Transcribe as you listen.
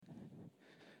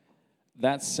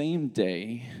That same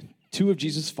day, two of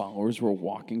Jesus' followers were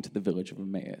walking to the village of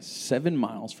Emmaus, 7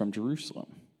 miles from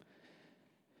Jerusalem.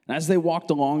 And as they walked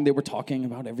along, they were talking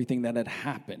about everything that had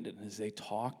happened. And as they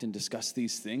talked and discussed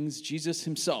these things, Jesus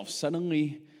himself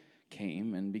suddenly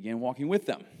came and began walking with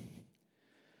them.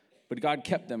 But God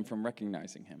kept them from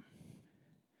recognizing him.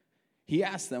 He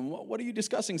asked them, "What are you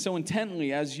discussing so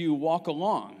intently as you walk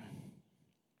along?"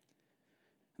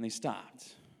 And they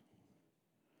stopped.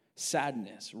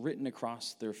 Sadness written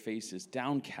across their faces,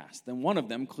 downcast. Then one of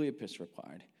them, Cleopas,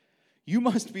 replied, "You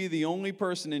must be the only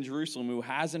person in Jerusalem who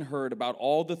hasn't heard about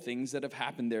all the things that have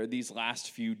happened there these last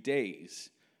few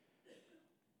days."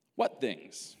 "What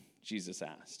things?" Jesus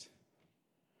asked.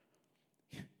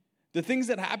 "The things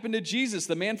that happened to Jesus,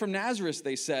 the man from Nazareth,"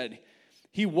 they said.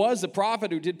 "He was a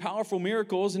prophet who did powerful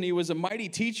miracles, and he was a mighty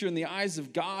teacher in the eyes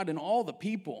of God and all the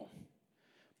people.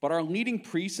 But our leading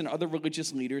priests and other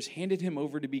religious leaders handed him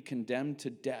over to be condemned to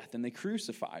death, and they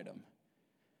crucified him.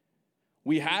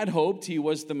 We had hoped he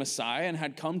was the Messiah and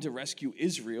had come to rescue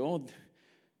Israel,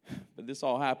 but this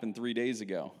all happened 3 days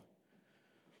ago.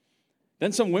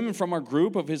 Then some women from our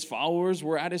group of his followers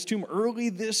were at his tomb early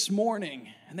this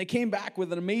morning, and they came back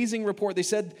with an amazing report. They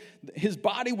said his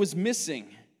body was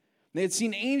missing. They had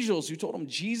seen angels who told them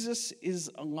Jesus is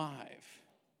alive.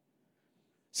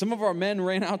 Some of our men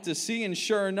ran out to see, and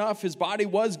sure enough, his body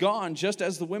was gone, just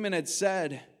as the women had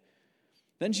said.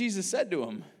 Then Jesus said to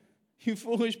him, 'You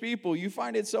foolish people, you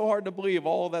find it so hard to believe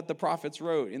all that the prophets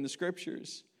wrote in the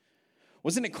scriptures.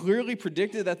 Wasn't it clearly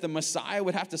predicted that the Messiah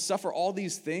would have to suffer all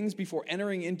these things before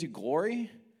entering into glory?'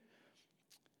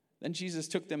 Then Jesus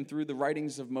took them through the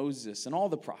writings of Moses and all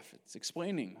the prophets,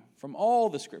 explaining from all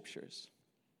the scriptures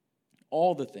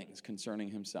all the things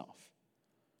concerning himself.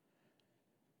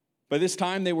 By this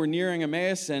time, they were nearing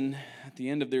Emmaus, and at the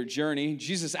end of their journey,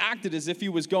 Jesus acted as if he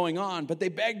was going on, but they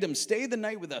begged him, 'Stay the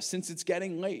night with us, since it's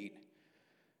getting late.'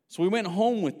 So he went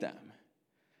home with them.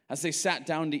 As they sat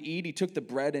down to eat, he took the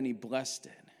bread and he blessed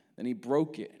it. Then he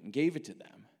broke it and gave it to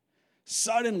them.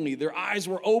 Suddenly, their eyes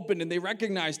were opened, and they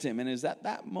recognized him, and it was at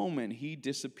that moment he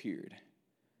disappeared.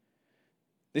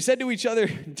 They said to each other,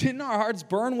 'Didn't our hearts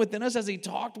burn within us as he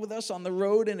talked with us on the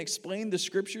road and explained the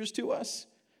scriptures to us?'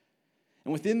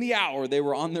 And within the hour, they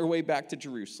were on their way back to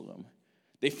Jerusalem.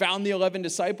 They found the 11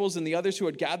 disciples and the others who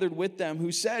had gathered with them,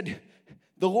 who said,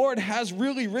 'The Lord has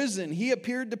really risen. He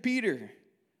appeared to Peter.'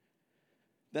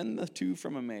 Then the two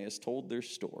from Emmaus told their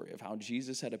story of how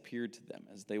Jesus had appeared to them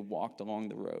as they walked along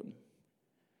the road,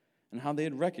 and how they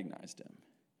had recognized him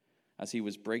as he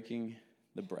was breaking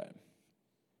the bread."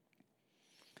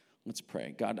 Let's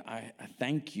pray. God, I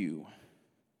thank you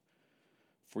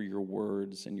for your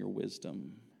words and your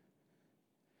wisdom.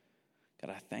 God,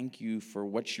 I thank you for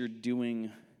what you're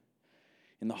doing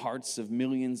in the hearts of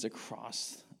millions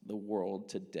across the world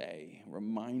today,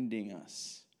 reminding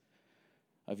us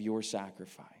of your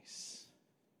sacrifice,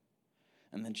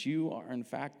 and that you are in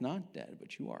fact not dead,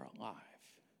 but you are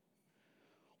alive.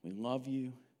 We love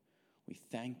you. We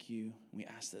thank you. We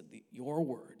ask that your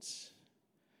words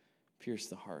pierce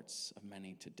the hearts of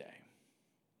many today.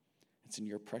 It's in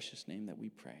your precious name that we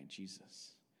pray,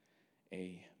 Jesus.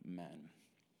 Amen.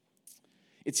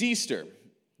 It's Easter.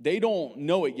 They don't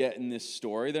know it yet in this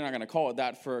story. They're not going to call it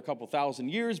that for a couple thousand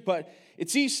years, but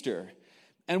it's Easter.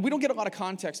 And we don't get a lot of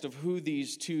context of who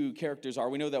these two characters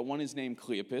are. We know that one is named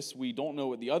Cleopas. We don't know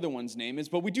what the other one's name is,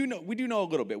 but we do know a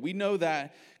little bit. We know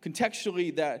that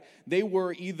contextually that they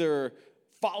were either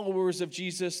followers of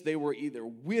Jesus, they were either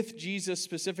with Jesus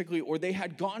specifically, or they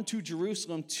had gone to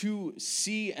Jerusalem to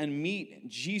see and meet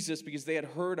Jesus because they had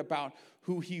heard about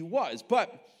who he was.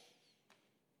 But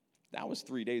that was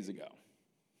 3 days ago.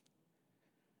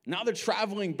 Now they're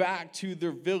traveling back to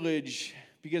their village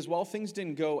because, well, things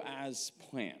didn't go as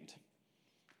planned.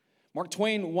 Mark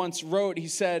Twain once wrote, he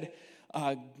said,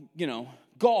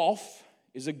 golf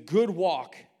is a good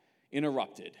walk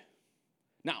interrupted.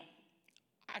 Now,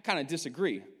 I kind of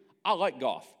disagree. I like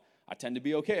golf. I tend to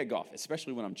be okay at golf,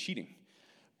 especially when I'm cheating.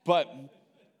 But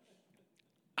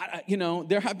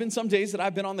there have been some days that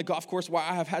I've been on the golf course where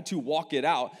I have had to walk it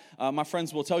out. My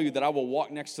friends will tell you that I will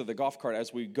walk next to the golf cart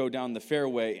as we go down the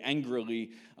fairway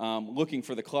angrily looking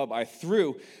for the club I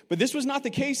threw. But this was not the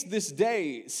case this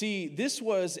day. See, this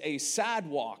was a sad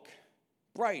walk,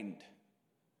 brightened.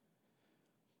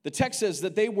 The text says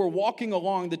that they were walking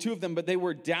along, the two of them, but they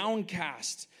were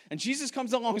downcast. And Jesus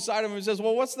comes alongside of them and says,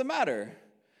 "Well, what's the matter?"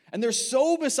 And they're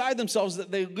so beside themselves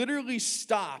that they literally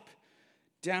stop,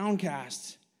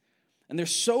 downcast. And they're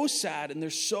so sad, and they're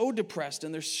so depressed,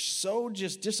 and they're so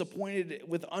just disappointed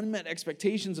with unmet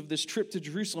expectations of this trip to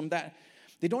Jerusalem that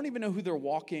they don't even know who they're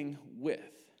walking with.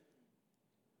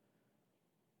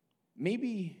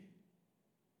 maybe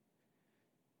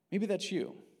that's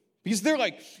you. Because they're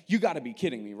like, you got to be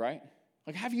kidding me, right?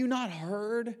 Like, have you not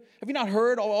heard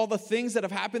all the things that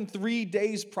have happened 3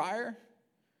 days prior?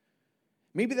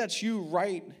 Maybe that's you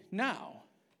right now,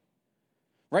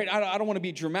 right? I don't want to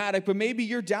be dramatic, but maybe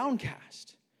you're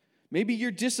downcast. Maybe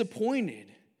you're disappointed.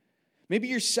 Maybe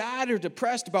you're sad or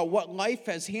depressed about what life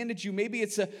has handed you. Maybe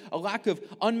it's a lack of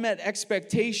unmet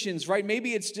expectations, right?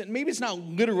 Maybe it's not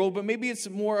literal, but maybe it's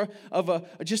more of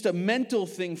just a mental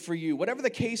thing for you. Whatever the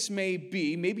case may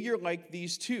be, maybe you're like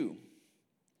these two.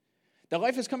 That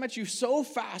life has come at you so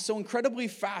fast, so incredibly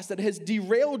fast, that it has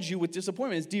derailed you with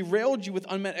disappointment. It's derailed you with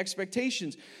unmet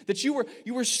expectations. That you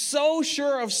were so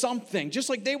sure of something, just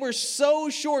like they were so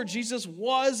sure Jesus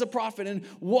was a prophet and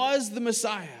was the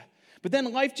Messiah. But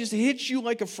then life just hits you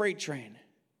like a freight train.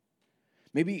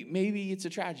 Maybe it's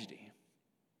a tragedy.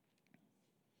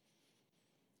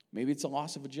 Maybe it's a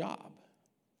loss of a job.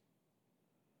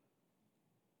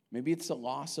 Maybe it's a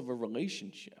loss of a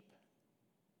relationship.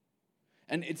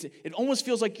 And it almost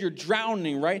feels like you're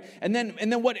drowning, right? And then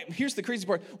here's the crazy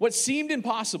part. What seemed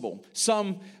impossible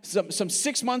some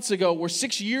 6 months ago or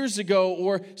 6 years ago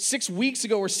or 6 weeks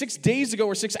ago or 6 days ago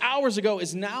or 6 hours ago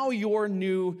is now your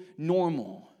new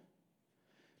normal.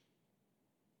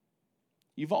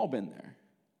 You've all been there.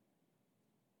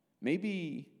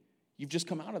 Maybe you've just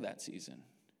come out of that season.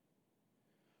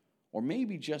 Or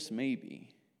maybe, just maybe,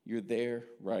 you're there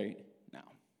right now.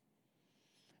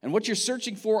 And what you're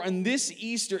searching for on this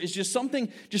Easter is just something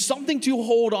to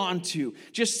hold on to,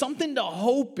 just something to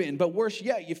hope in. But worse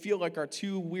yet, you feel like our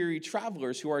two weary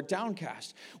travelers who are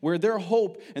downcast, where their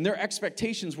hope and their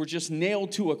expectations were just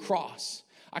nailed to a cross.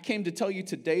 I came to tell you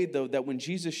today, though, that when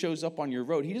Jesus shows up on your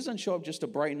road, he doesn't show up just to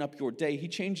brighten up your day. He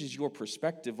changes your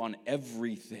perspective on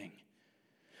everything.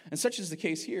 And such is the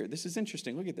case here. This is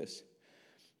interesting. Look at this.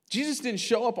 Jesus didn't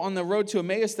show up on the road to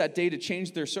Emmaus that day to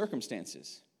change their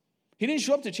circumstances. He didn't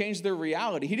show up to change their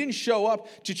reality. He didn't show up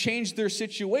to change their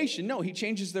situation. No, he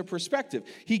changes their perspective.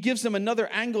 He gives them another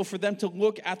angle for them to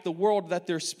look at the world that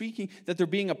they're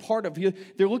being a part of.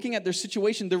 They're looking at their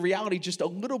situation, their reality, just a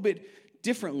little bit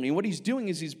differently. And what he's doing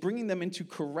is he's bringing them into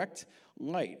correct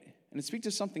light. And it speaks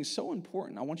to something so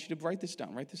important. I want you to write this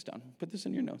down. Put this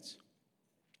in your notes.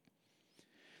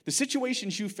 The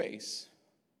situations you face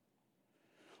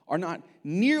are not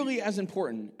nearly as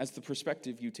important as the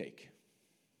perspective you take.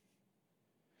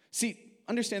 See,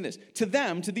 understand this. To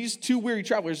them, to these two weary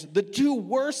travelers, the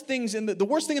worst thing in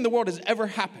the world has ever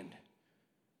happened.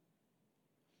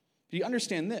 Do you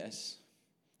understand this?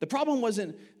 The problem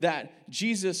wasn't that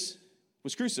Jesus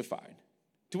was crucified,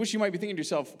 to which you might be thinking to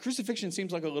yourself, crucifixion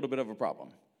seems like a little bit of a problem.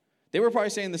 They were probably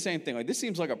saying the same thing, like, this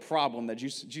seems like a problem that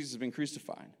Jesus has been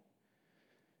crucified.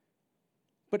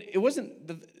 But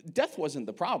death wasn't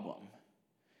the problem.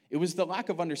 It was the lack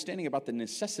of understanding about the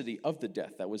necessity of the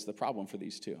death that was the problem for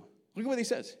these two. Look at what he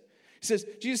says.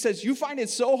 Jesus says, you find it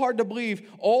so hard to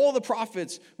believe all the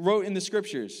prophets wrote in the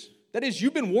scriptures. That is,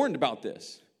 you've been warned about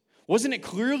this. Wasn't it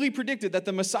clearly predicted that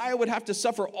the Messiah would have to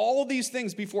suffer all these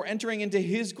things before entering into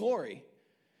his glory?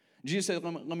 Jesus said,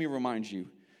 let me remind you.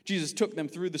 Jesus took them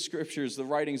through the scriptures, the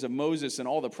writings of Moses and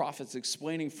all the prophets,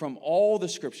 explaining from all the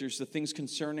scriptures the things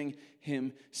concerning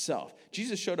himself.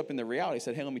 Jesus showed up in the reality and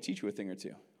said, hey, let me teach you a thing or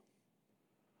two.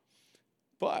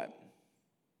 But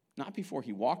not before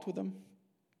he walked with them,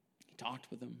 he talked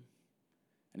with them,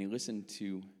 and he listened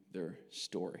to their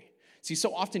story. See,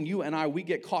 so often you and I, we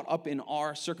get caught up in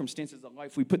our circumstances of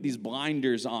life. We put these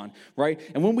blinders on, right?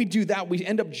 And when we do that, we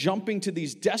end up jumping to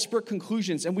these desperate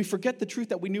conclusions, and we forget the truth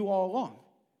that we knew all along.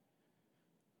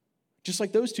 Just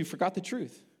like those two forgot the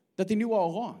truth that they knew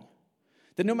all along.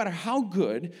 That no matter how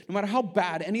good, no matter how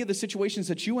bad any of the situations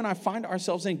that you and I find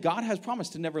ourselves in, God has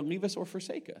promised to never leave us or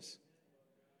forsake us.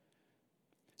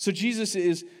 So Jesus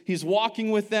he's walking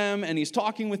with them and he's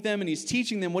talking with them and he's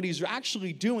teaching them. What he's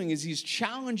actually doing is he's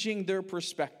challenging their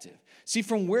perspective. See,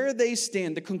 from where they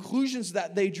stand, the conclusions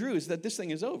that they drew is that this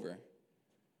thing is over.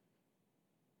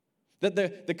 That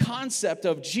the concept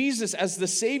of Jesus as the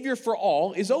Savior for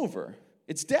all is over.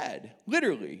 It's dead,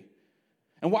 literally.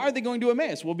 And why are they going to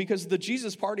Emmaus? Well, because the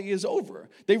Jesus party is over.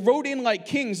 They rode in like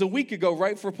kings a week ago,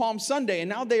 right, for Palm Sunday, and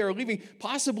now they are leaving,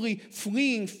 possibly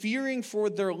fleeing, fearing for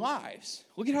their lives.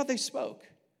 Look at how they spoke.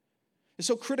 It's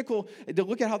so critical to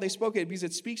look at how they spoke because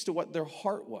it speaks to what their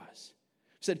heart was.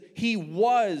 It said, he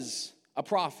was a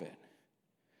prophet.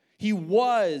 He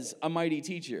was a mighty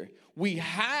teacher. We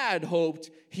had hoped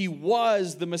he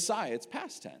was the Messiah. It's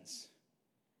past tense.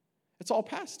 It's all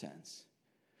past tense.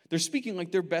 They're speaking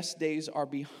like their best days are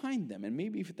behind them. And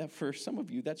maybe that for some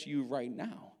of you, that's you right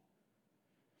now.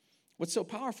 What's so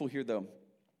powerful here, though,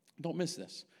 don't miss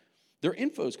this. Their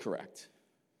info is correct.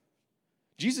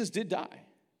 Jesus did die.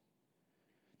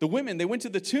 The women, they went to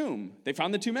the tomb. They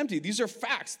found the tomb empty. These are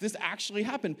facts. This actually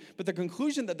happened. But the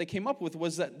conclusion that they came up with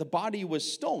was that the body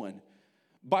was stolen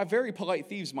by very polite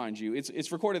thieves, mind you.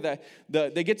 It's recorded that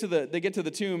they get to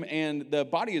the tomb and the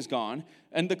body is gone,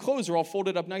 and the clothes are all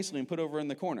folded up nicely and put over in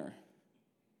the corner.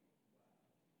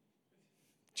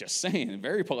 Just saying,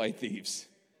 very polite thieves.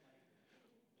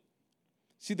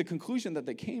 See, the conclusion that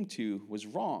they came to was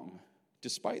wrong,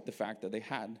 despite the fact that they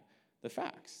had the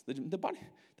facts.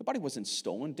 The body wasn't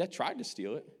stolen. Death tried to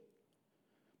steal it.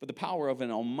 But the power of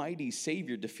an almighty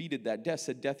Savior defeated that death,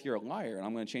 said, death, you're a liar, and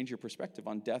I'm going to change your perspective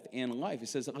on death and life. He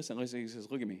says, listen, he says,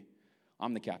 look at me.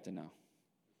 I'm the captain now.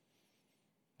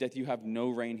 Death, you have no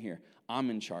reign here. I'm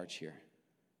in charge here.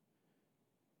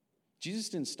 Jesus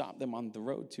didn't stop them on the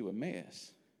road to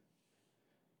Emmaus,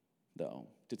 though,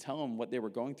 to tell them what they were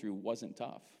going through wasn't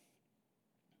tough.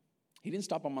 He didn't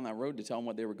stop them on that road to tell them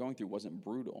what they were going through wasn't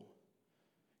brutal.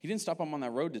 He didn't stop them on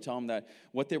that road to tell them that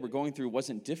what they were going through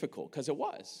wasn't difficult, because it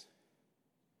was.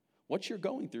 What you're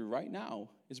going through right now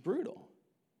is brutal.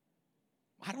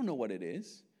 I don't know what it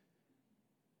is,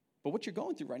 but what you're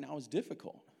going through right now is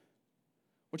difficult.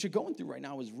 What you're going through right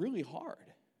now is really hard.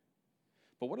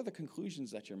 But what are the conclusions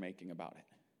that you're making about it?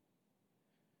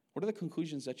 What are the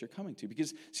conclusions that you're coming to?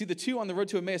 Because, see, the two on the road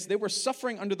to Emmaus, they were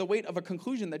suffering under the weight of a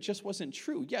conclusion that just wasn't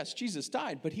true. Yes, Jesus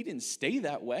died, but he didn't stay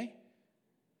that way.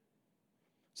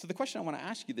 So the question I want to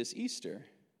ask you this Easter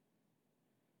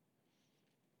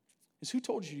is, who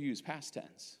told you to use past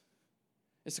tense?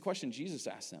 It's the question Jesus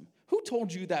asked them. Who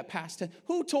told you that past tense?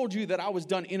 Who told you that I was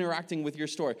done interacting with your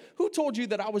story? Who told you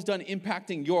that I was done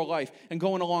impacting your life and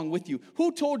going along with you?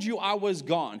 Who told you I was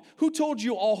gone? Who told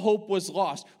you all hope was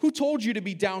lost? Who told you to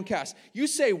be downcast? You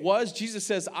say was, Jesus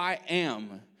says I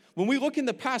am. When we look in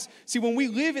the past, see, when we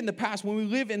live in the past, when we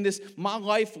live in this, my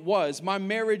life was, my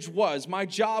marriage was, my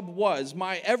job was,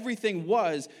 my everything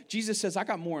was, Jesus says, I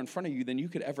got more in front of you than you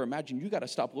could ever imagine. You got to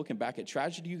stop looking back at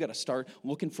tragedy. You got to start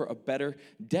looking for a better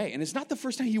day. And it's not the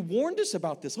first time he warned us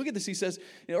about this. Look at this. He says,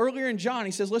 earlier in John,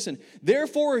 he says, listen,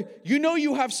 therefore, you know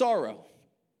you have sorrow.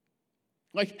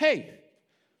 Like, hey,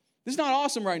 this is not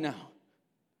awesome right now.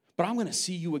 But I'm going to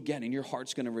see you again, and your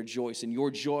heart's going to rejoice, and your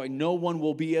joy, no one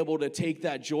will be able to take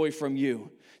that joy from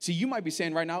you. See, you might be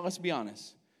saying right now, let's be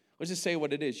honest. Let's just say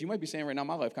what it is. You might be saying right now,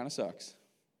 my life kind of sucks.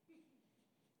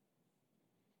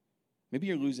 Maybe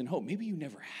you're losing hope. Maybe you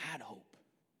never had hope.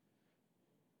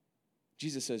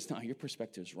 Jesus says, no, your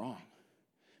perspective's wrong.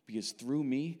 Because through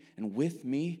me and with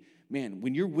me, man,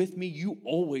 when you're with me, you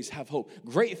always have hope.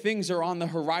 Great things are on the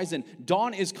horizon.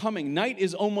 Dawn is coming. Night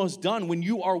is almost done when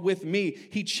you are with me.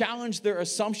 He challenged their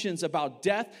assumptions about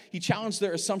death. He challenged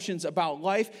their assumptions about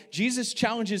life. Jesus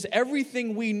challenges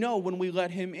everything we know when we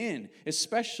let him in,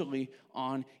 especially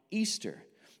on Easter.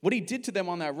 What he did to them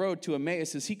on that road to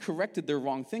Emmaus is he corrected their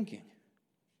wrong thinking.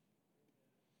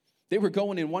 They were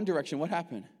going in one direction. What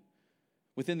happened?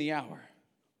 Within the hour,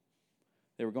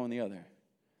 they were going the other.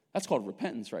 That's called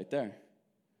repentance right there.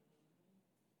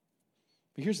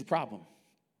 But here's the problem.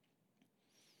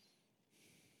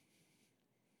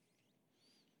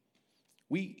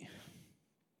 We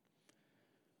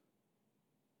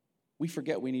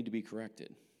forget we need to be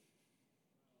corrected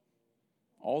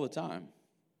all the time.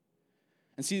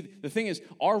 And see, the thing is,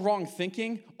 our wrong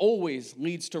thinking always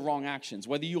leads to wrong actions,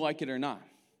 whether you like it or not.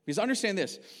 Because understand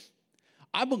this,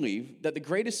 I believe that the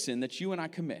greatest sin that you and I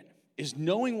commit is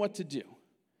knowing what to do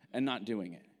and not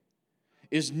doing it.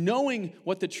 Is knowing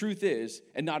what the truth is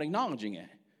and not acknowledging it.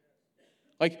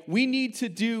 Like, we need to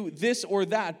do this or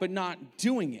that, but not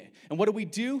doing it. And what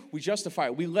do? We justify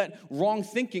it. We let wrong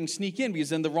thinking sneak in, because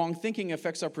then the wrong thinking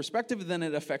affects our perspective, and then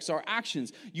it affects our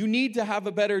actions. You need to have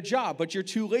a better job, but you're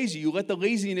too lazy. You let the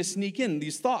laziness sneak in,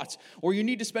 these thoughts. Or you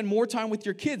need to spend more time with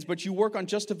your kids, but you work on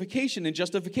justification, and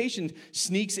justification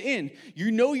sneaks in.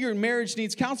 You know your marriage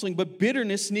needs counseling, but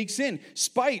bitterness sneaks in.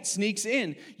 Spite sneaks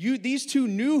in. These two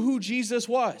knew who Jesus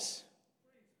was.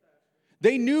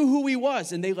 They knew who he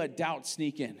was, and they let doubt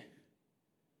sneak in.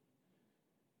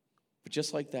 But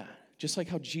just like that, just like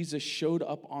how Jesus showed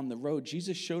up on the road,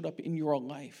 Jesus showed up in your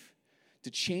life to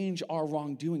change our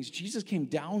wrongdoings. Jesus came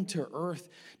down to earth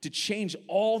to change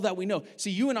all that we know.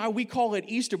 See, you and I, we call it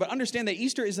Easter, but understand that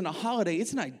Easter isn't a holiday,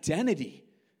 it's an identity.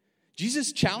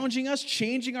 Jesus challenging us,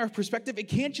 changing our perspective. It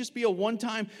can't just be a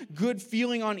one-time good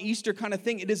feeling on Easter kind of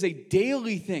thing. It is a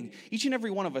daily thing. Each and every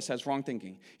one of us has wrong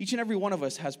thinking. Each and every one of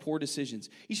us has poor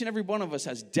decisions. Each and every one of us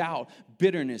has doubt,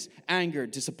 bitterness, anger,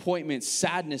 disappointment,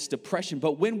 sadness, depression.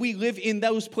 But when we live in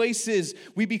those places,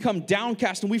 we become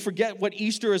downcast and we forget what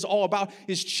Easter is all about,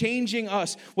 is changing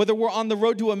us. Whether we're on the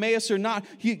road to Emmaus or not,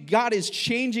 God is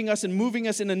changing us and moving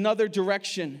us in another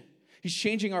direction. He's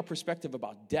changing our perspective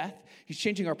about death. He's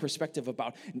changing our perspective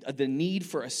about the need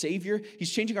for a Savior.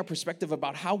 He's changing our perspective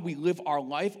about how we live our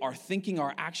life, our thinking,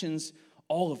 our actions,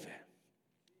 all of it.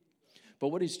 But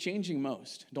what he's changing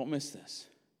most, don't miss this,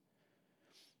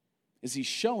 is he's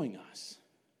showing us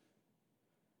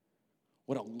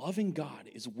what a loving God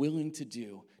is willing to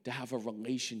do to have a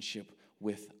relationship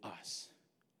with us.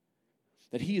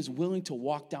 That he is willing to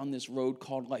walk down this road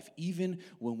called life, even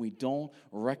when we don't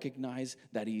recognize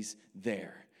that he's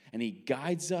there. And he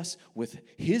guides us with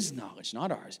his knowledge, not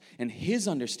ours, and his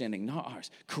understanding, not ours,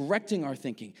 correcting our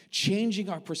thinking, changing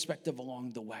our perspective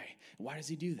along the way. Why does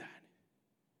he do that?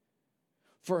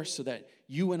 First, so that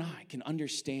you and I can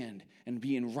understand and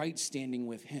be in right standing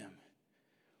with him.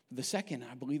 The second,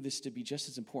 I believe this to be just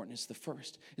as important as the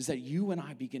first, is that you and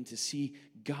I begin to see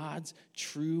God's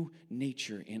true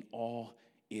nature in all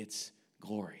its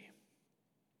glory.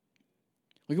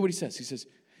 Look at what he says. He says,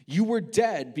 you were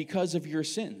dead because of your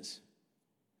sins.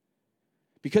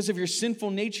 Because of your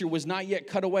sinful nature was not yet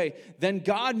cut away. Then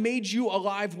God made you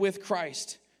alive with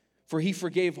Christ, for he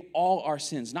forgave all our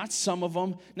sins. Not some of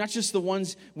them, not just the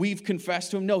ones we've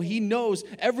confessed to him. No, he knows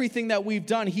everything that we've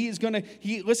done. He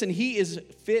is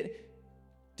fit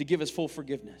to give us full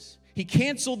forgiveness. He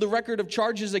canceled the record of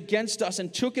charges against us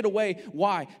and took it away.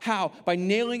 Why? How? By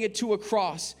nailing it to a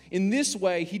cross. In this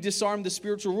way, he disarmed the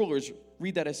spiritual rulers.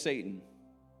 Read that as Satan.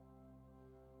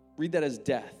 Read that as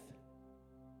death.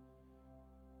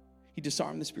 He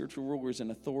disarmed the spiritual rulers and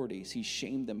authorities. He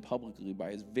shamed them publicly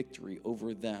by his victory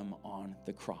over them on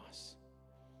the cross.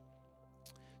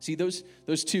 See, those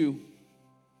two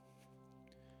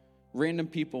random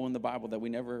people in the Bible that we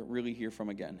never really hear from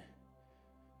again,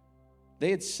 they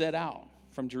had set out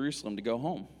from Jerusalem to go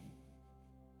home.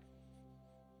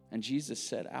 And Jesus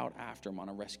set out after them on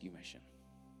a rescue mission.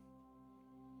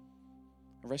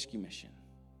 A rescue mission.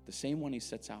 The same one he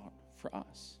sets out for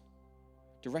us.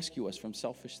 To rescue us from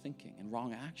selfish thinking and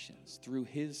wrong actions through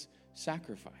his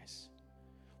sacrifice.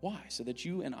 Why? So that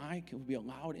you and I can be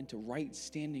allowed into right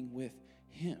standing with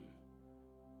him.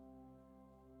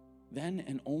 Then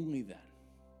and only then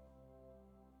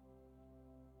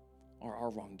are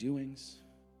our wrongdoings,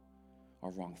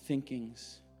 our wrong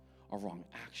thinkings, our wrong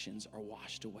actions are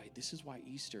washed away. This is why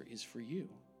Easter is for you.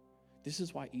 This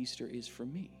is why Easter is for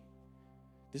me.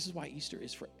 This is why Easter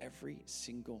is for every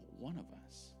single one of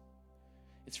us.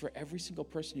 It's for every single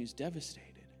person who's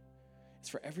devastated. It's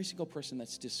for every single person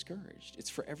that's discouraged. It's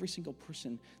for every single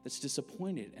person that's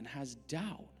disappointed and has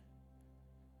doubt.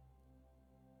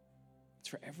 It's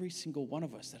for every single one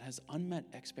of us that has unmet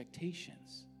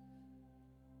expectations.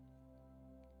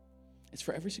 It's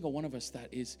for every single one of us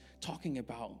that is talking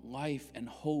about life and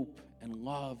hope and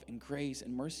love and grace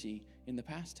and mercy in the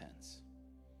past tense.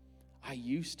 I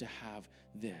used to have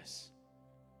this.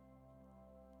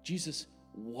 Jesus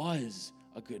was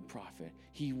a good prophet.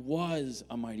 He was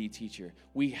a mighty teacher.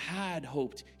 We had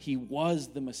hoped he was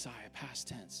the Messiah, past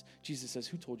tense. Jesus says,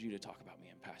 who told you to talk about me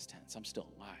in past tense? I'm still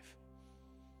alive.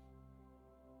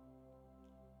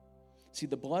 See,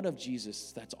 the blood of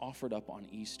Jesus that's offered up on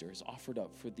Easter is offered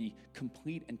up for the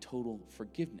complete and total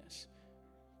forgiveness.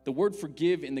 The word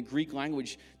forgive in the Greek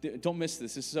language, don't miss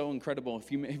this. This is so incredible. If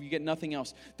you get nothing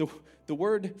else, the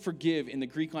word forgive in the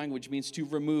Greek language means to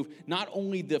remove not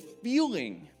only the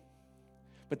feeling,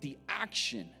 but the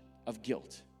action of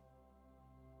guilt.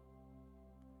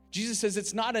 Jesus says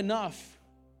it's not enough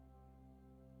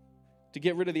to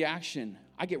get rid of the action.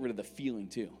 I get rid of the feeling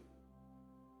too.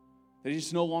 That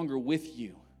it's no longer with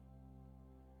you.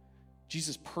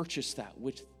 Jesus purchased that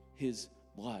with his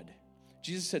blood.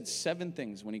 Jesus said 7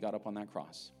 things when he got up on that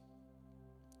cross.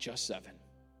 Just 7.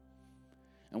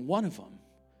 And one of them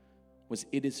was,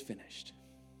 it is finished.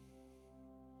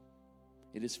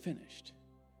 It is finished.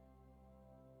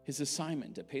 His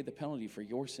assignment to pay the penalty for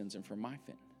your sins and for my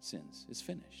sins is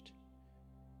finished.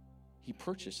 He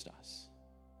purchased us.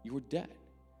 Your debt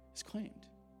is claimed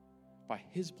by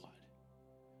his blood.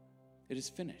 It is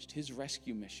finished. His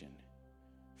rescue mission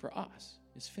for us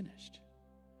is finished.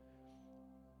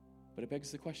 But it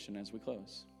begs the question as we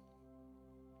close.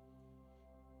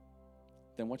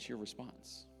 Then what's your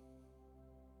response?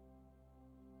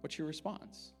 What's your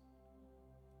response?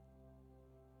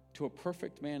 To a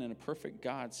perfect man and a perfect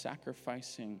God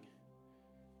sacrificing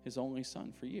his only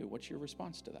son for you. What's your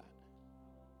response to that?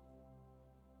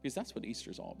 Because that's what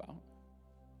Easter's all about.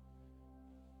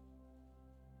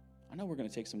 I know we're going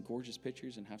to take some gorgeous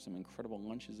pictures and have some incredible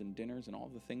lunches and dinners and all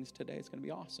the things today. It's going to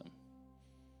be awesome.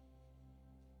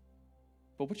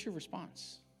 But what's your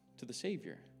response to the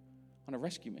Savior on a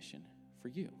rescue mission for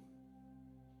you?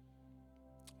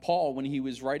 Paul, when he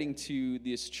was writing to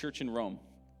this church in Rome,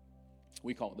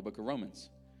 we call it the book of Romans.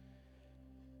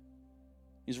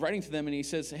 He's writing to them and he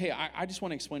says, hey, I just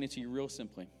want to explain it to you real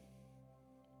simply.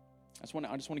 I just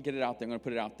want to get it out there. I'm going to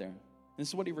put it out there. And this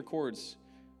is what he records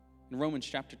in Romans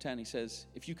chapter 10. He says,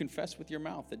 if you confess with your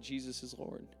mouth that Jesus is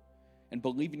Lord and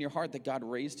believe in your heart that God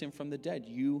raised him from the dead,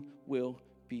 you will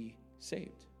be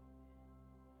saved.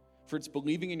 For it's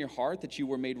believing in your heart that you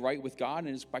were made right with God,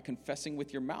 and it's by confessing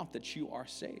with your mouth that you are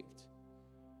saved.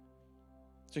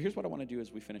 So here's what I want to do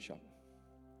as we finish up.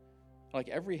 Like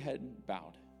every head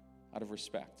bowed out of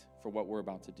respect for what we're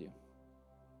about to do.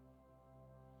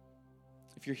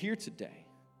 If you're here today,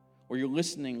 or you're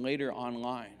listening later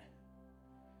online,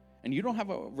 and you don't have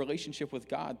a relationship with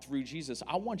God through Jesus,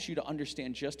 I want you to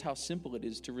understand just how simple it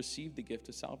is to receive the gift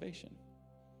of salvation.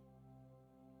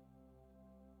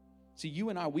 See, you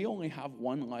and I, we only have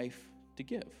one life to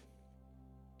give.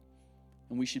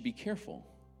 And we should be careful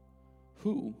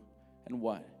who and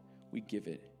what we give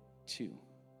it to.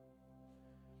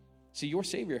 See, your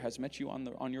Savior has met you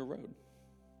on your road,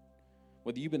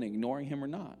 whether you've been ignoring him or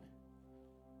not.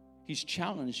 He's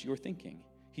challenged your thinking.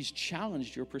 He's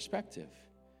challenged your perspective.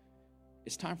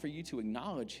 It's time for you to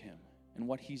acknowledge him and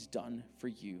what he's done for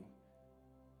you.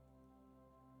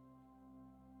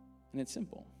 And it's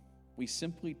simple. We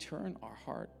simply turn our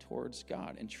heart towards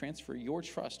God and transfer your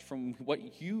trust from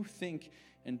what you think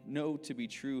and know to be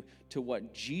true to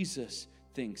what Jesus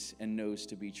thinks and knows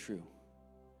to be true.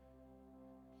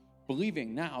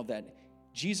 Believing now that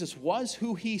Jesus was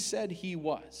who he said he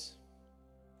was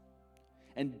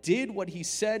and did what he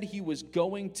said he was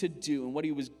going to do. And what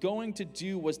he was going to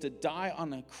do was to die on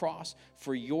the cross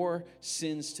for your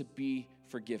sins to be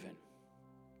forgiven.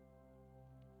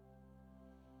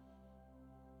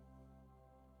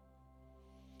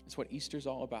 That's what Easter's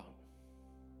all about.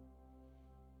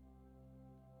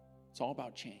 It's all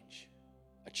about change.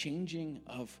 A changing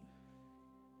of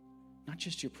not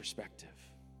just your perspective,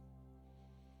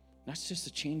 not just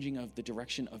a changing of the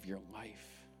direction of your life,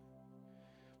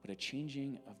 but a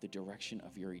changing of the direction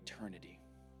of your eternity.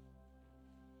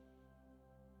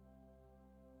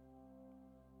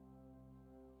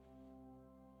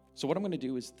 So what I'm going to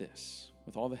do is this,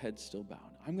 with all the heads still bowed.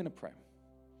 I'm going to pray.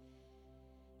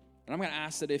 And I'm going to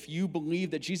ask that if you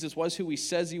believe that Jesus was who he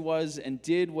says he was and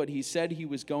did what he said he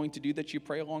was going to do, that you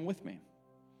pray along with me.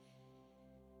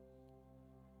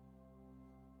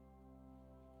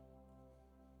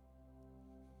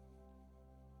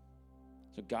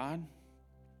 So God,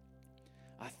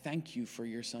 I thank you for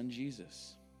your son,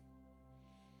 Jesus.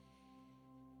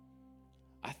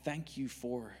 I thank you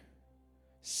for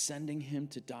sending him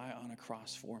to die on a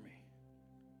cross for me.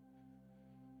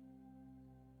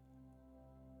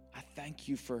 I thank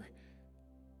you for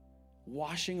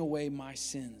washing away my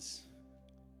sins,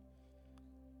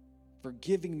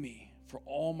 forgiving me for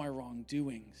all my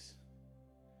wrongdoings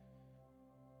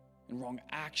and wrong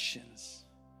actions,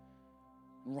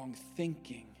 and wrong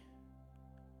thinking.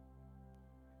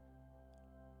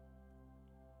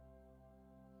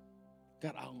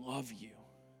 God, I love you.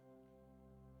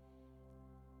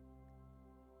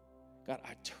 God,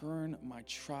 I turn my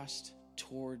trust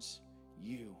towards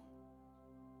you.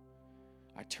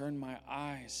 I turn my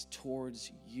eyes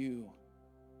towards you.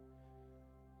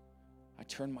 I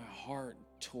turn my heart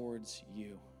towards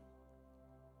you.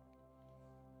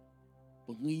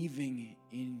 Believing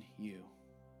in you.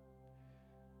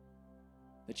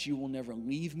 That you will never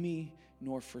leave me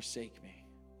nor forsake me.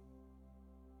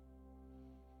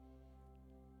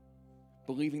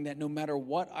 Believing that no matter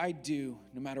what I do,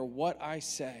 no matter what I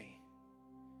say,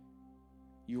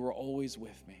 you are always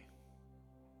with me.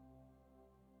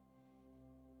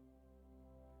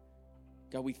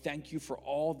 God, we thank you for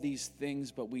all these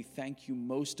things, but we thank you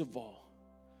most of all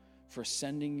for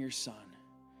sending your son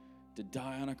to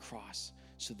die on a cross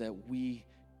so that we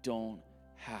don't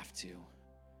have to.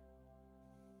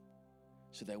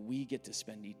 So that we get to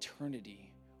spend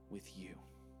eternity with you.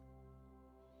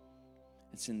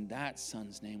 It's in that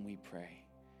son's name we pray.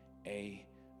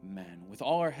 Amen. With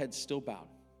all our heads still bowed,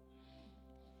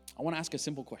 I want to ask a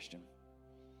simple question.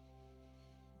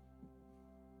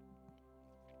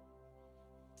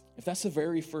 If that's the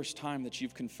very first time that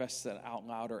you've confessed that out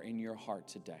loud or in your heart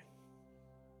today,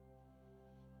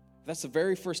 if that's the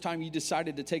very first time you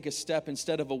decided to take a step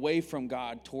instead of away from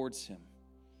God towards him,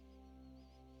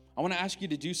 I want to ask you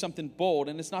to do something bold,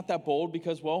 and it's not that bold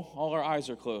because, well, all our eyes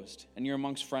are closed, and you're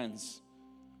amongst friends.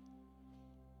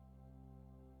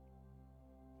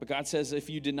 But God says, if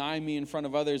you deny me in front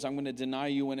of others, I'm going to deny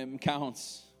you when it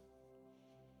counts.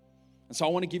 And so I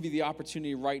want to give you the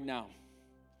opportunity right now.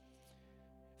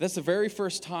 That's the very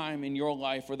first time in your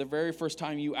life, or the very first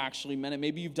time you actually meant it.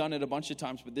 Maybe you've done it a bunch of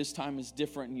times, but this time is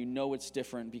different, and you know it's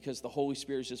different because the Holy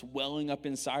Spirit is just welling up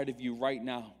inside of you right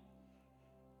now.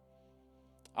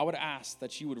 I would ask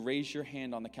that you would raise your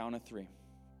hand on the count of 3.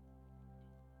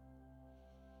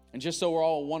 And just so we're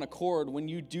all one accord, when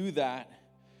you do that,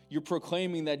 you're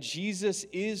proclaiming that Jesus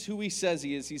is who he says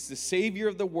he is. He's the Savior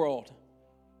of the world.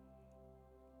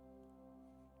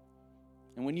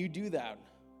 And when you do that,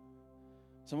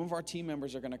 some of our team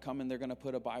members are going to come and they're going to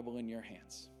put a Bible in your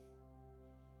hands.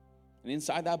 And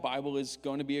inside that Bible is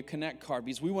going to be a connect card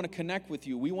because we want to connect with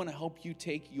you. We want to help you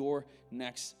take your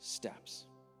next steps.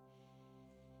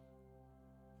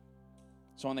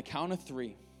 So on the count of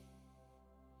 3,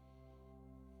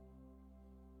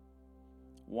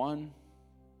 1,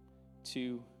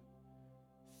 2,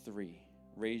 3.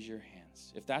 Raise your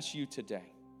hands. If that's you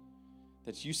today,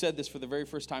 that you said this for the very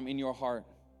first time in your heart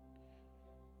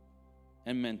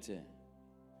and meant it.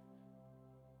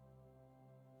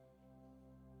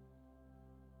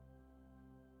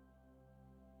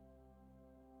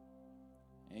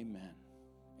 Amen.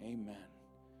 Amen.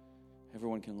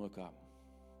 Everyone can look up.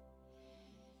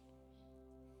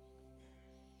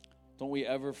 Don't you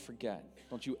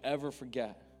ever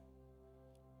forget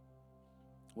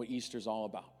what Easter's all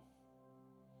about.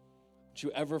 Don't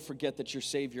you ever forget that your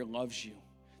Savior loves you,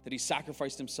 that he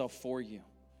sacrificed himself for you.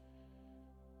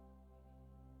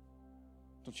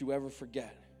 Don't you ever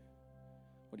forget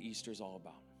what Easter's all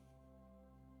about.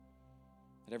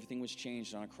 That everything was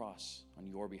changed on a cross on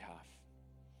your behalf.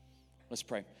 Let's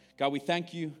pray. God, we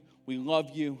thank you. We love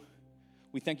you.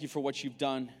 We thank you for what you've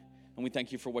done, and we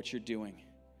thank you for what you're doing.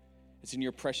 It's in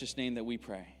your precious name that we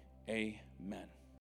pray. Amen.